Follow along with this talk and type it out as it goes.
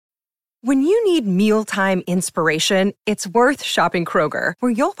When you need mealtime inspiration, it's worth shopping Kroger,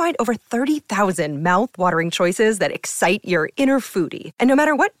 where you'll find over 30,000 mouth-watering choices that excite your inner foodie. And no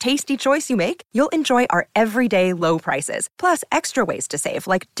matter what tasty choice you make, you'll enjoy our everyday low prices, plus extra ways to save,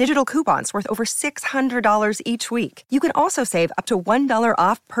 like digital coupons worth over $600 each week. You can also save up to $1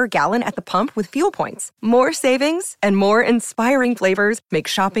 off per gallon at the pump with fuel points. More savings and more inspiring flavors make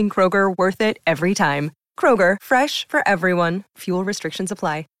shopping Kroger worth it every time. Kroger, fresh for everyone. Fuel restrictions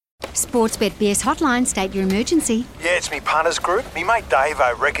apply. Sportsbet BS hotline, state your emergency. Yeah, it's me punters group. Me mate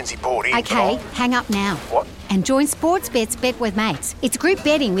Davo reckons he bought in. Okay, hang up now. What? And join Sportsbet's Bet with Mates. It's group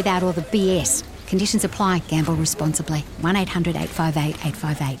betting without all the BS. Conditions apply. Gamble responsibly.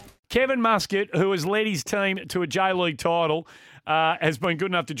 1-800-858-858. Kevin Muscat, who has led his team to a J-League title, has been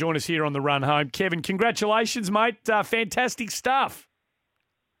good enough to join us here on the run home. Kevin, congratulations, mate. Fantastic stuff.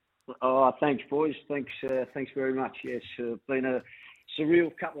 Oh, thanks, boys. Thanks very much. Yes, been a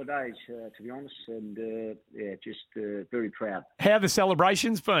surreal couple of days, to be honest, and just very proud. How have the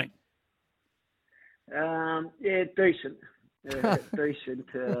celebrations been? Decent. Decent.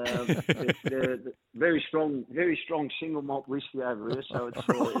 It's very strong single malt whiskey over here, so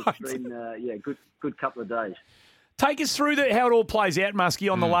it's been good couple of days. Take us through how it all plays out,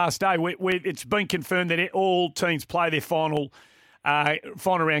 Muskie, on the last day. It's been confirmed that all teams play their final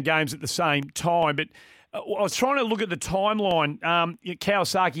round games at the same time, but I was trying to look at the timeline.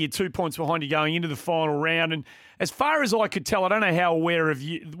 Kawasaki had 2 points behind you going into the final round. And as far as I could tell, I don't know how aware of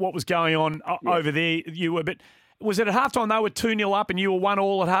what was going on over there you were, but was it at halftime they were 2-0 up and you were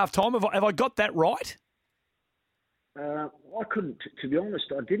 1-1 at halftime? Have I got that right? I couldn't, to be honest.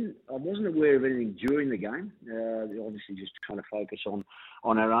 I wasn't aware of anything during the game. Obviously, just trying to focus on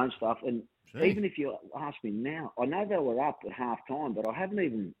our own stuff. And even if you ask me now, I know they were up at half time, but I haven't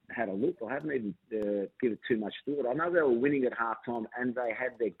even had a look. I haven't even given it too much thought. I know they were winning at half time and they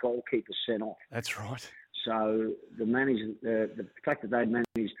had their goalkeeper sent off. That's right. So the fact that they'd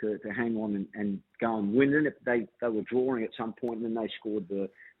managed to hang on and go and win, and they were drawing at some point and then they scored the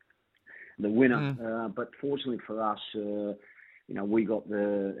winner. But fortunately for us, we got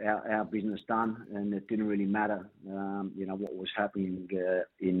our business done, and it didn't really matter, what was happening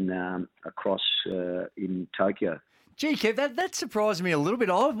across in Tokyo. Gee, Kev, that surprised me a little bit.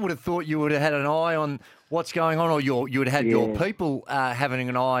 I would have thought you would have had an eye on what's going on, or you would have had your people having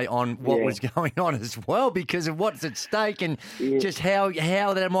an eye on what was going on as well, because of what's at stake and just how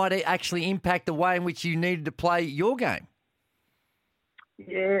that might actually impact the way in which you needed to play your game.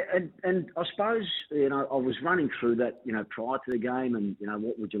 Yeah, and I suppose, I was running through that, prior to the game and,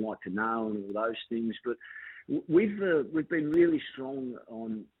 what would you like to know and all those things. But we've been really strong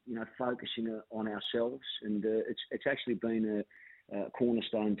on, focusing on ourselves. And it's actually been a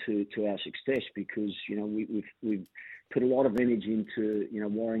cornerstone to our success because, we've put a lot of energy into,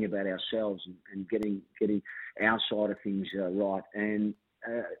 worrying about ourselves and getting our side of things right. And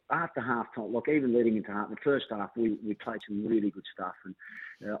after half time, even leading into the first half, we played some really good stuff, and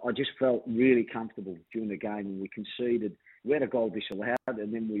I just felt really comfortable during the game. And we conceded, we had a goal disallowed,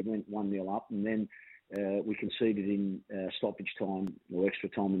 and then we went 1-0 up, and then we conceded in stoppage time or extra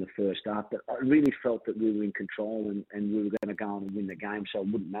time in the first half. But I really felt that we were in control and we were going to go on and win the game, so it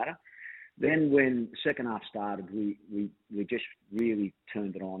wouldn't matter. Then when the second half started, we just really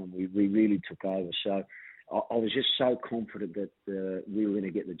turned it on and we really took over. So I was just so confident that we were going to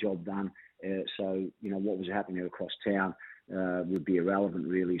get the job done. So, what was happening across town would be irrelevant,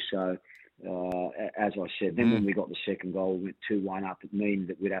 really. So, as I said, then when we got the second goal, we went 2-1 up. It meant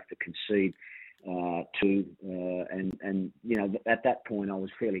that we'd have to concede two. And at that point, I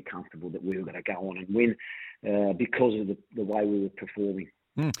was fairly comfortable that we were going to go on and win because of the way we were performing.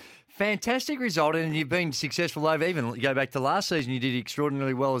 Fantastic result, and you've been successful over, even go back to last season, you did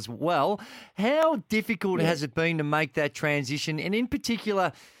extraordinarily well as well. How difficult has it been to make that transition? And in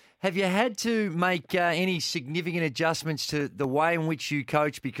particular, have you had to make any significant adjustments to the way in which you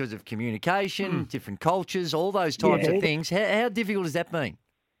coach because of communication, different cultures, all those types of things? How difficult has that been?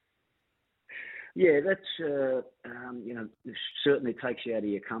 Yeah, that's, it certainly takes you out of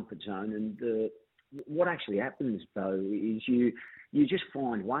your comfort zone. And what actually happens, though, is you just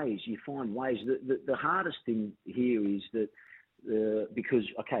find ways. You find ways. The hardest thing here is that because,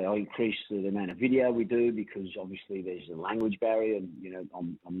 I increase the amount of video we do because obviously there's a language barrier and,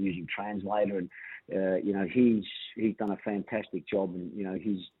 I'm using translator and, he's done a fantastic job and,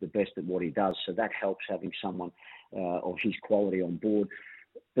 he's the best at what he does. So that helps having someone of his quality on board.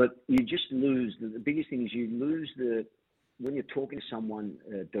 But you just lose, the biggest thing is you lose when you're talking to someone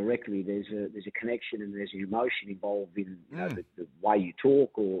directly, there's a connection and there's an emotion involved in the way you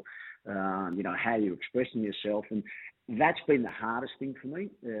talk or how you're expressing yourself. And that's been the hardest thing for me,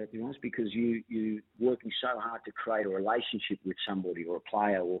 to be honest, because you're working so hard to create a relationship with somebody or a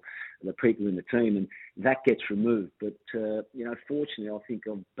player or the people in the team, and that gets removed. But, fortunately, I think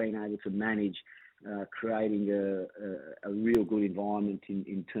I've been able to manage creating a real good environment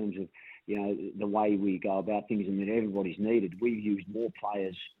in terms of, the way we go about things and that everybody's needed. We've used more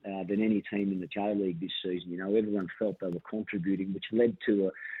players than any team in the J-League this season. Everyone felt they were contributing, which led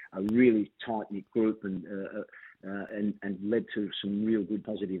to a really tight-knit group and led to some real good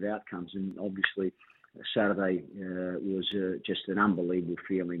positive outcomes. And obviously, Saturday was just an unbelievable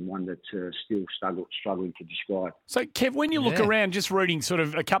feeling, one that still struggling to describe. So, Kev, when you look around, just reading sort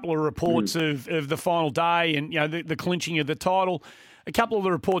of a couple of reports of the final day and the clinching of the title, a couple of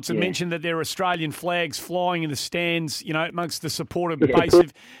the reports have mentioned that there are Australian flags flying in the stands, amongst the supporter base.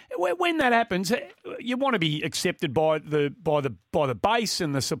 When that happens, you want to be accepted by the base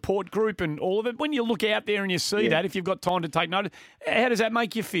and the support group and all of it. When you look out there and you see that, if you've got time to take notice, how does that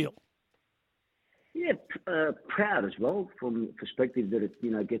make you feel? Yeah, proud as well from the perspective that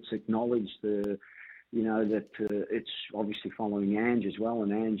it gets acknowledged. That it's obviously following Ange as well,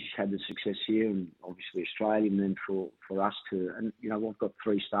 and Ange had the success here, and obviously Australia, and then for us to, and we've got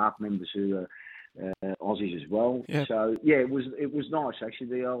 3 staff members who are Aussies as well. Yeah. So it was nice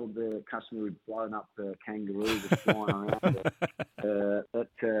actually. The customer who'd blown up the kangaroo was flying around.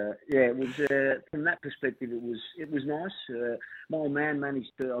 It was from that perspective. It was nice. My old man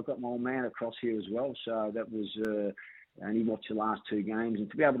I got my old man across here as well, so that was. And he watched the last 2 games,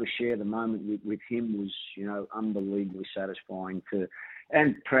 and to be able to share the moment with him was, unbelievably satisfying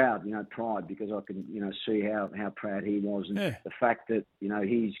and proud, pride, because I can, see how proud he was, and the fact that,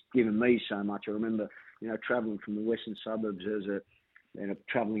 he's given me so much. I remember, travelling from the western suburbs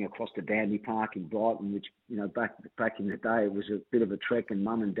travelling across to Dandy Park in Brighton, which, back in the day, it was a bit of a trek, and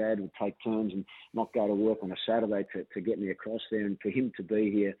Mum and Dad would take turns and not go to work on a Saturday to get me across there, and for him to be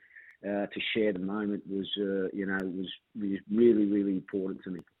here, to share the moment was really, really important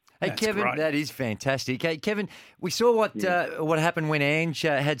to me. Hey, That's Kevin, great. That is fantastic. Hey, Kevin, we saw what happened when Ange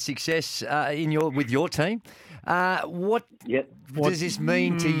had success with your team. What does this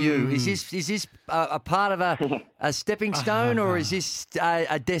mean to you? Is this a part of a stepping stone, or is this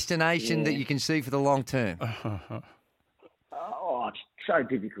a destination that you can see for the long term? Oh, it's so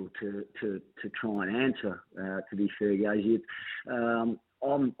difficult to try and answer. To be fair, guys,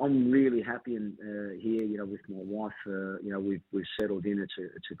 I'm really happy here, with my wife. We've settled in.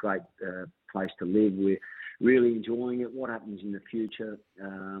 It's a great place to live. We're really enjoying it. What happens in the future?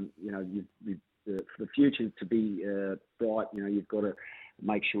 For the future to be bright, you've got to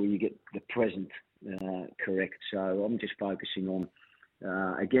make sure you get the present correct. So I'm just focusing on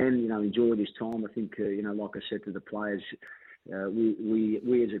again, enjoy this time. I think like I said to the players.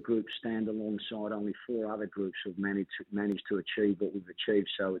 We as a group stand alongside only 4 other groups who've managed to achieve what we've achieved.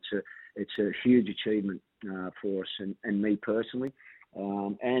 So it's a huge achievement for us and me personally.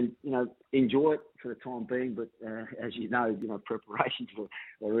 And enjoy it for the time being. But as you know, preparations have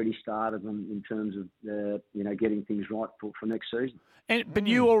already started in terms of getting things right for next season. But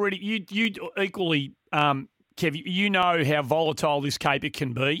you equally. Kev, you know how volatile this caper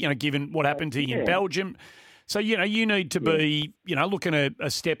can be, given what happened to you in Belgium. So, you need to be, looking a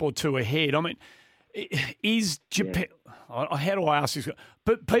step or 2 ahead. I mean, is Japan... How do I ask this?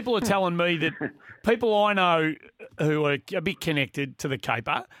 But people are telling me that people I know who are a bit connected to the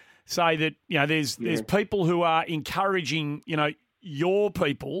caper say that, there's people who are encouraging, your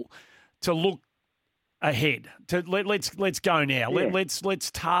people to look ahead. To let's go now. Yeah.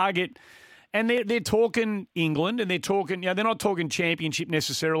 Let's target... And they're talking England, and they're talking, they're not talking championship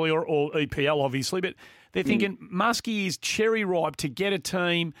necessarily or EPL, obviously, but they're thinking Muskie is cherry ripe to get a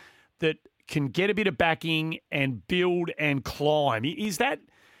team that can get a bit of backing and build and climb. Is that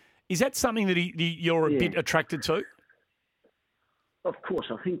something that you're a bit attracted to? Of course.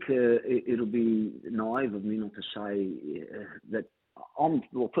 I think it'll be naive of me not to say that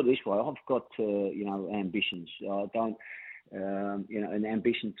well, put it this way, I've got, ambitions. I don't... an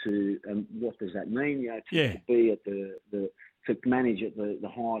ambition to, what does that mean? To be at to manage at the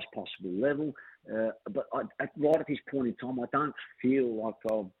highest possible level. But right at this point in time, I don't feel like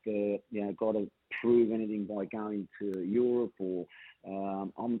I've, got to prove anything by going to Europe or,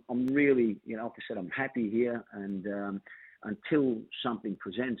 I'm really, like I said, I'm happy here, and until something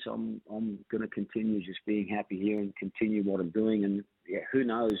presents, I'm going to continue just being happy here and continue what I'm doing, and who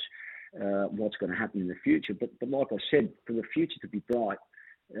knows what's going to happen in the future. But like I said, for the future to be bright,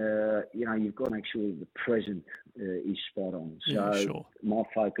 you've got to make sure the present is spot on. So Yeah, sure. my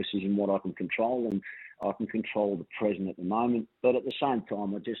focus is in what I can control, and I can control the present at the moment. But at the same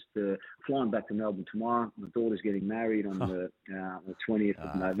time, I just flying back to Melbourne tomorrow. My daughter's getting married on the 20th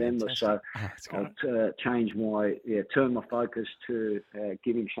of November, fantastic. so I'll turn my focus to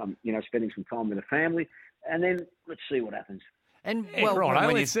spending some time with the family, and then let's see what happens. And Yeah, well, right.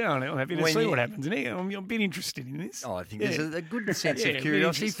 when Let's see. I'm happy to when see you- what happens. And I'm a bit interested in this. I think there's a good sense Yeah, of really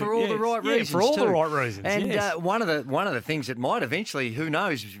curiosity interesting. for all the Yes. right Yeah, reasons. for all the too. right reasons, And yes. one of the things that might eventually, who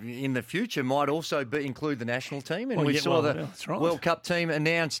knows, in the future, might also include the national team. And Well, we yeah, saw well, the that's right. World Cup team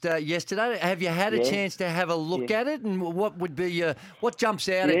announced yesterday. Have you had a chance to have a look at it? And what would be what jumps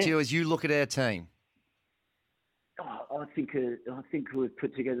out at you as you look at our team? I think we've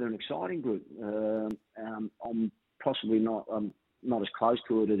put together an exciting group. I'm possibly not as close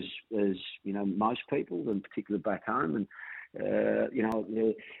to it as most people, and particularly back home. And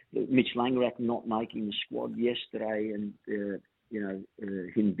Mitch Langerak not making the squad yesterday, and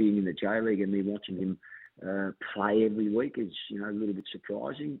him being in the J League and me watching him play every week is a little bit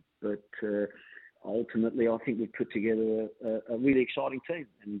surprising. But ultimately, I think we've put together a really exciting team,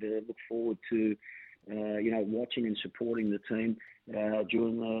 and look forward to watching and supporting the team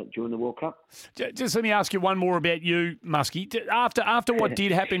during the World Cup. Just let me ask you one more about you, Muskie. After what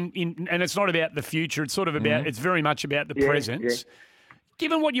did happen and it's not about the future, it's sort of about, it's very much about the present. Yeah.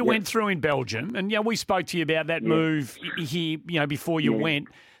 Given what you went through in Belgium, and we spoke to you about that move here, before you went,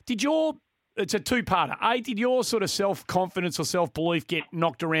 it's a two-parter. A, did your sort of self-confidence or self-belief get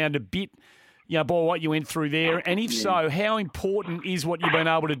knocked around a bit, by what you went through there? And if so, how important is what you've been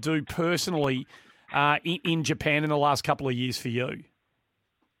able to do personally in Japan in the last couple of years for you?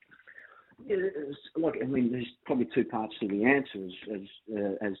 Yeah, there's probably two parts to the answer, as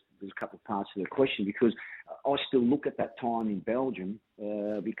there's a couple of parts to the question, because I still look at that time in Belgium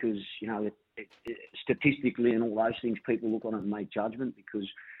because, statistically and all those things, people look on it and make judgment because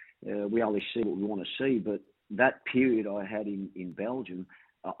we only see what we want to see. But that period I had in Belgium,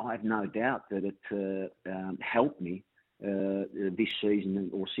 I have no doubt that it helped me this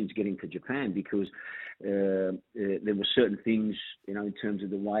season or since getting to Japan, because there were certain things, in terms of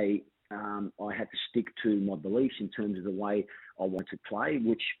the way I had to stick to my beliefs in terms of the way I want to play,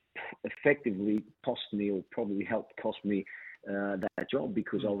 which effectively cost me, or probably helped cost me that job,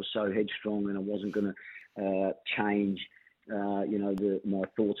 because I was so headstrong and I wasn't going to change, my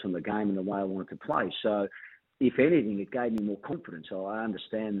thoughts on the game and the way I wanted to play. So, if anything, it gave me more confidence. So I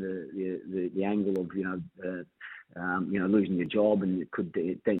understand the angle of losing your job, and it could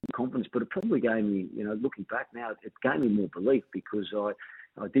dent confidence, but it probably gave me, looking back now, it gave me more belief, because I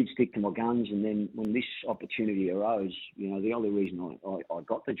did stick to my guns, and then when this opportunity arose, the only reason I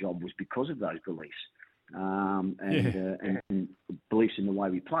got the job was because of those beliefs and beliefs in the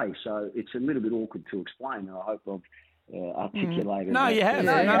way we play. So it's a little bit awkward to explain. I hope I've articulated. No, you have.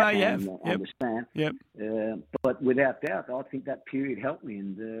 No, you have. Understand. Yep. But without doubt, I think that period helped me,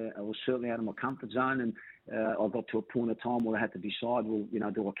 and I was certainly out of my comfort zone, and I got to a point of time where I had to decide, well,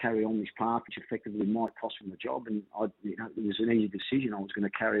 do I carry on this path, which effectively might cost me the job? And it was an easy decision. I was going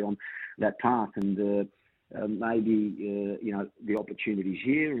to carry on that path, and maybe the opportunity's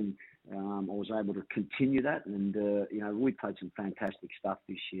here, and I was able to continue that. And we played some fantastic stuff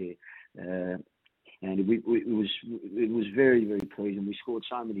this year. And it was very, very pleasing. We scored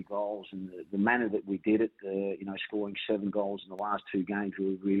so many goals, and the manner that we did it, scoring 7 goals in the last 2 games,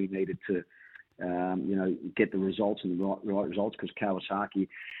 we really needed to, get the results and the right results, because Kawasaki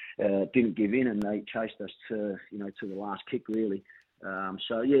didn't give in, and they chased us to the last kick, really.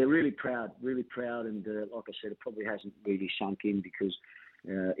 Really proud, and like I said, it probably hasn't really sunk in, because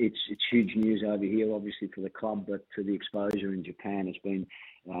it's huge news over here, obviously, for the club, but to the exposure in Japan has been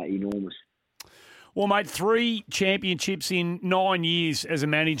enormous. Well, mate, 3 championships in 9 years as a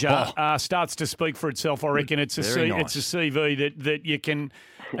manager starts to speak for itself. I reckon it's a CV that you can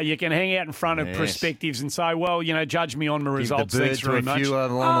hang out in front of prospectives and say, well, judge me on my results. Give the bird Thanks very to much. a few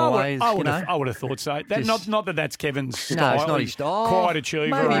along the way. I would have thought so. Not that that's Kevin's style. No, it's not his style. Quite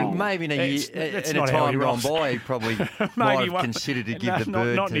achiever. Maybe in a year, in a not how he time gone rolls. by, he probably might have considered to give the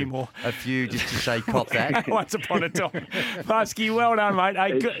bird not to anymore. a few just to say, cop that. Once upon a time. Muskie, well done, mate.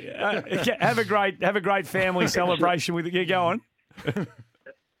 Hey, have a great family celebration with you. Go on.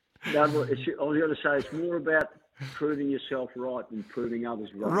 I was going to say, it's more about proving yourself right than proving others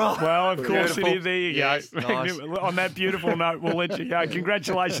wrong. Right. Well, of course it is. There you Yes, go. nice. On that beautiful note, we'll let you go.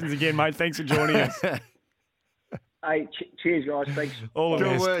 Congratulations again, mate. Thanks for joining us. Hey, cheers, guys. Thanks. All the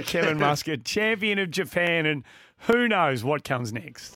Good best. work. Kevin Muscat, champion of Japan, and who knows what comes next.